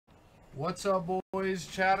What's up, boys?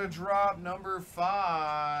 Chatter drop number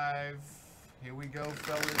 5. Here we go,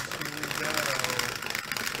 fellas. Here we go.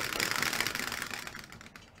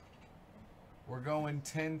 We're going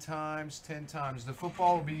 10 times, 10 times. The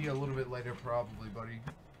football will be a little bit later, probably, buddy.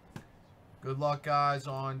 Good luck, guys,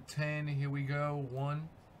 on 10. Here we go. 1,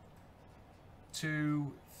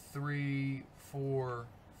 2, 3, 4,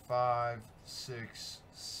 5, 6,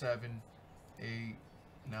 7, 8,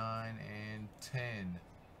 9, and 10.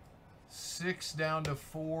 6 down to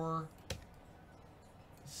 4.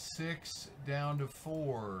 6 down to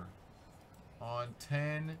 4 on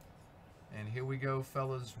 10. And here we go,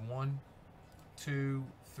 fellas. 1, 2,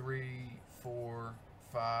 3, 4,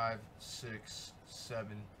 5, 6,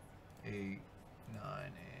 7, 8, 9,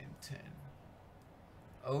 and 10.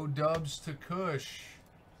 O-dubs to Kush.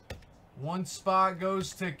 1 spot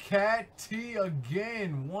goes to Cat T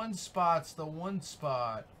again. 1 spot's the 1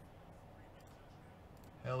 spot.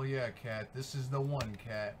 Hell yeah, Cat. This is the one,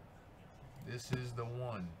 Cat. This is the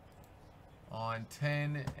one. On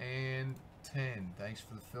 10 and 10. Thanks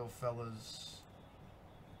for the fill, fellas.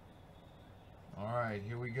 Alright,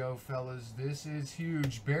 here we go, fellas. This is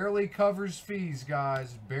huge. Barely covers fees,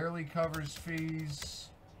 guys. Barely covers fees.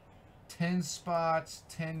 10 spots,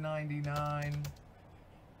 $10.99.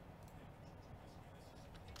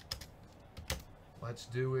 Let's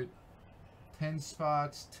do it. 10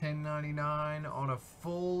 spots, $10.99 on a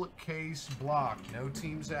full case block. No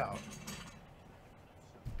teams out.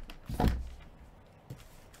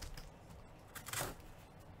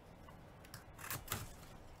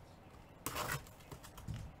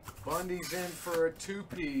 Bundy's in for a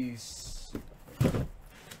 2-piece.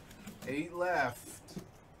 8 left.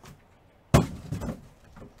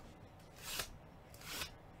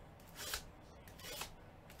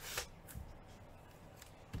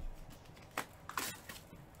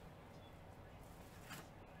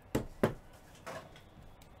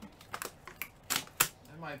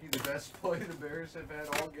 Might be the best play the Bears have had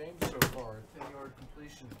all game so far. 10-yard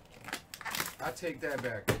completion. I take that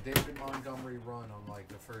back. The David Montgomery run on like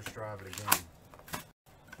the first drive of the game.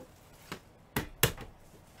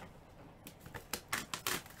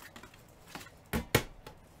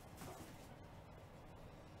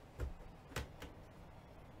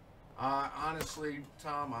 Honestly,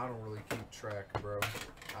 Tom, I don't really keep track, bro.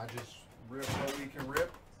 I just rip what we can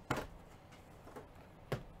rip.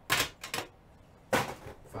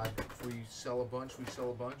 If we sell a bunch, we sell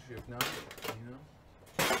a bunch. If not, you know.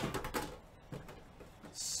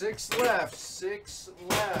 6 left. 6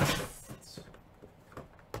 left.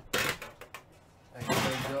 Thank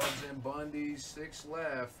you, Dubs and Bundy. 6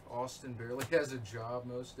 left. Austin barely has a job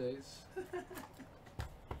most days. 2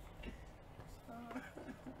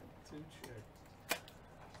 check.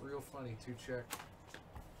 Real funny, 2 check.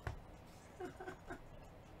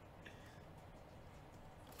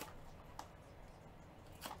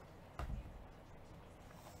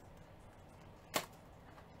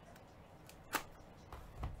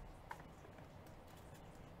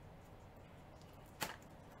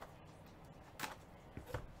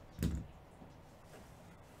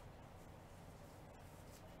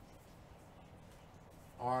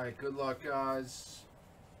 Alright, good luck, guys.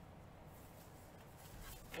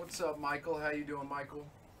 What's up, Michael? How you doing, Michael?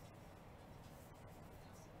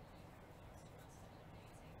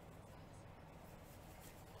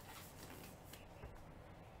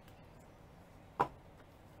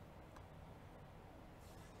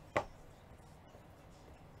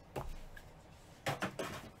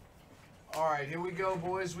 Alright, here we go,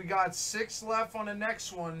 boys. We got 6 left on the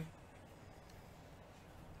next one.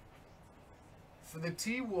 For the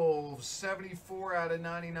T-Wolves, 74 out of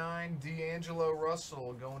 99, D'Angelo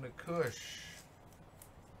Russell going to Kush.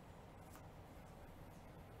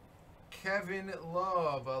 Kevin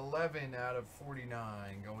Love, 11 out of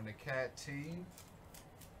 49, going to Cat T.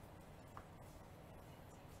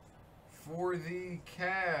 For the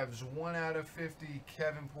Cavs, 1 out of 50,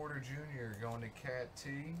 Kevin Porter Jr. going to Cat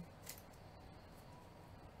T.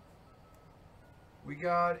 We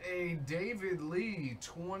got a David Lee,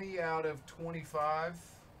 20 out of 25,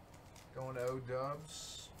 going to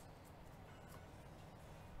O-Dubs.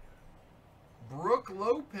 Brooke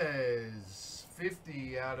Lopez,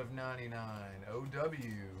 50 out of 99, O-W.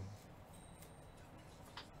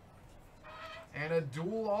 And a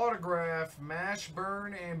dual autograph,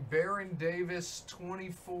 Mashburn and Baron Davis,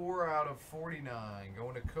 24 out of 49,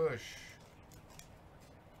 going to Kush.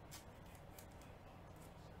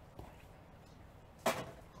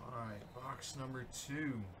 Box number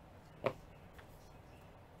 2.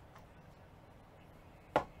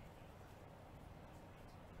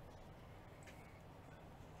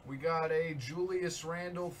 We got a Julius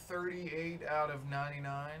Randle 38 out of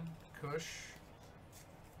 99. Kush.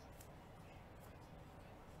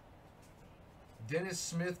 Dennis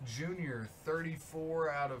Smith Jr.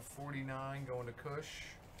 34 out of 49 going to Kush.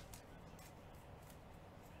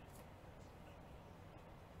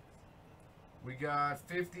 We got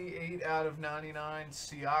 58 out of 99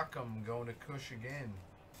 Siakam going to Kush again.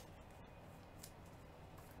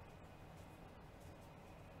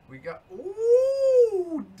 We got,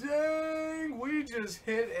 ooh, dang, we just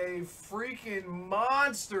hit a freaking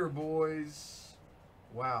monster, boys.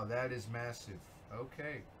 Wow, that is massive.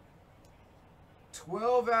 Okay.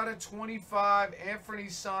 12 out of 25, Anthony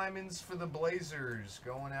Simons for the Blazers,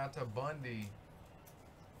 going out to Bundy.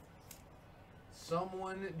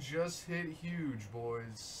 Someone just hit huge,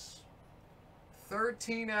 boys.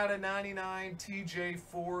 13 out of 99, TJ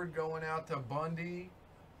Ford, going out to Bundy.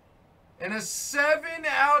 And a 7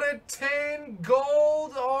 out of 10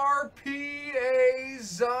 gold RPA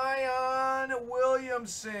Zion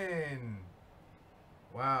Williamson.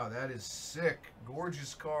 Wow, that is sick.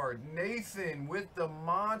 Gorgeous card. Nathan with the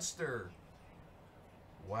monster.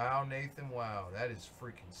 Wow, Nathan, wow. That is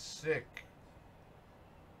freaking sick.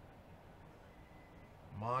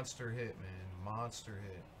 Monster hit, man. Monster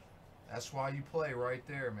hit. That's why you play right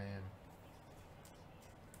there, man.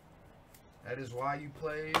 That is why you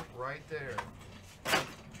play right there.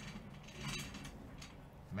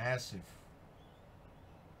 Massive.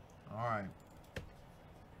 All right.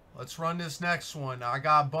 Let's run this next one. I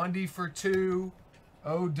got Bundy for 2.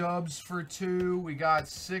 O-Dubs for 2. We got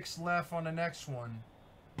 6 left on the next one.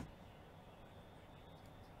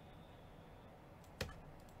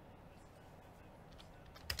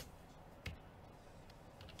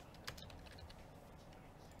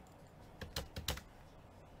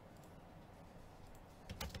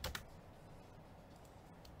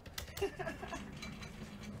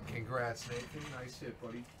 Congrats, Nathan. Nice hit,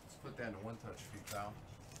 buddy. Let's put that in a one-touch for you, pal.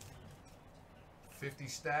 50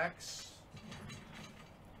 stacks.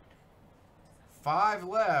 5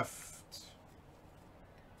 left.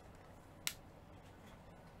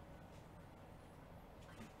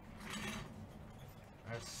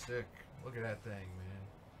 That's sick. Look at that thing, man.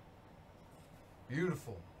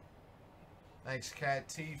 Beautiful. Thanks, Cat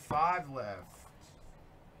T. 5 left.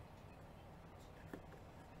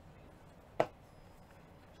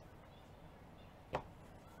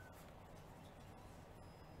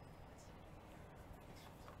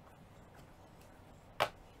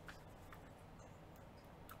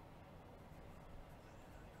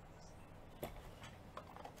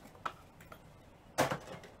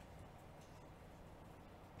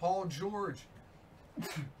 Paul George.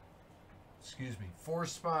 Excuse me. 4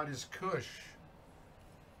 spot is Kush.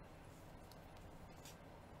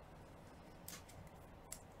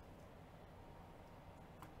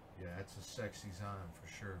 Yeah, that's a sexy Zion for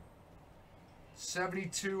sure.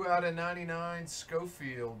 72 out of 99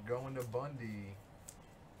 Schofield going to Bundy.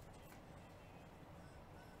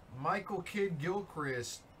 Michael Kidd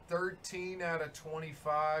Gilchrist 13 out of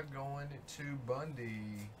 25 going to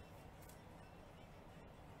Bundy.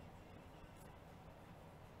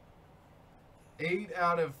 Eight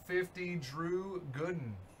out of 50, Drew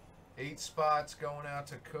Gooden. 8 spots going out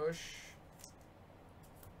to Kush.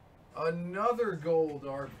 Another gold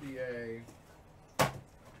RPA.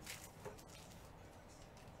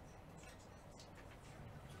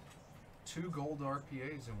 Two gold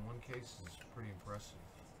RPAs in one case is pretty impressive.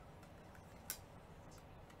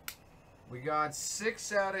 We got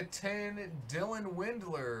 6 out of 10, Dylan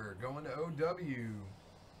Windler going to OW.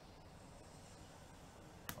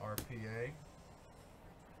 RPA.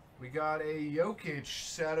 We got a Jokic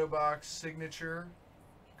Shadow Box signature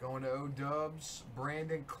going to O-Dubs.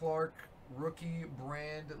 Brandon Clark rookie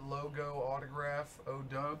brand logo autograph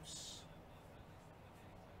O-Dubs.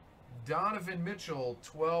 Donovan Mitchell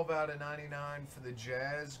 12 out of 99 for the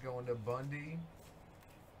Jazz going to Bundy.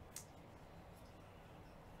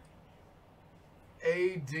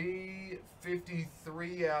 AD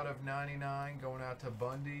 53 out of 99 going out to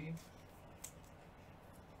Bundy.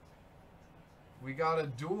 We got a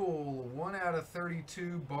duel, 1 out of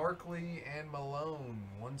 32, Barkley and Malone.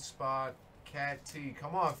 1 spot, Cat T.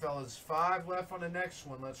 Come on, fellas. 5 left on the next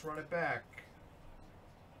one. Let's run it back.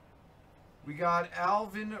 We got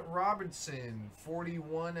Alvin Robinson,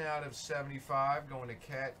 41 out of 75, going to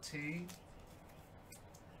Cat T.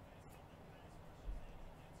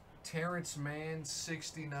 Terrence Mann,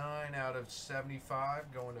 69 out of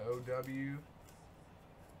 75, going to OW.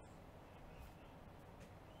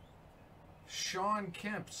 Sean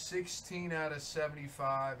Kemp, 16 out of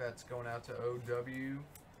 75. That's going out to OW.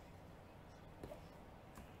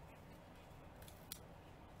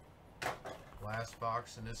 Last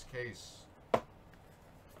box in this case.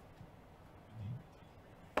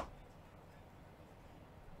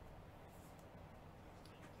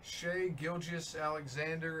 Shea Gilgeous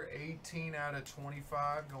Alexander, 18 out of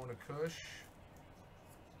 25, going to Kush.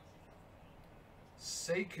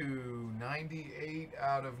 Sekou, 98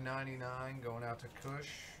 out of 99, going out to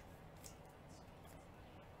Kush.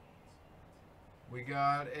 We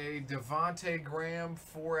got a Devontae Graham,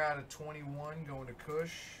 4 out of 21, going to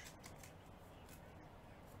Kush.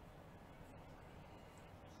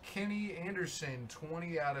 Kenny Anderson,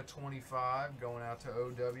 20 out of 25, going out to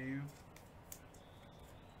OW.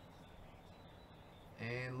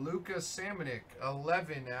 And Luka Samanik,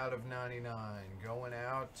 11 out of 99, going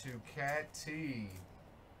out to Cat T.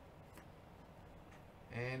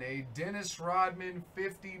 And a Dennis Rodman,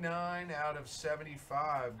 59 out of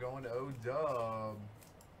 75, going to O-Dub.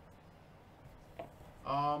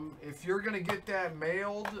 If you're going to get that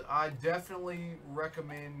mailed, I definitely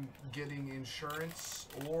recommend getting insurance.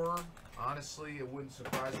 Or, honestly, it wouldn't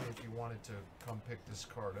surprise me if you wanted to come pick this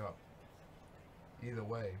card up. Either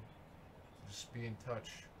way. Just be in touch.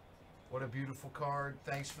 What a beautiful card.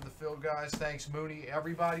 Thanks for the fill, guys. Thanks, Mooney.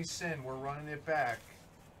 Everybody send. We're running it back.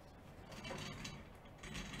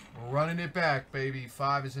 We're running it back, baby.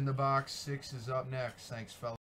 5 is in the box. 6 is up next. Thanks, fellas.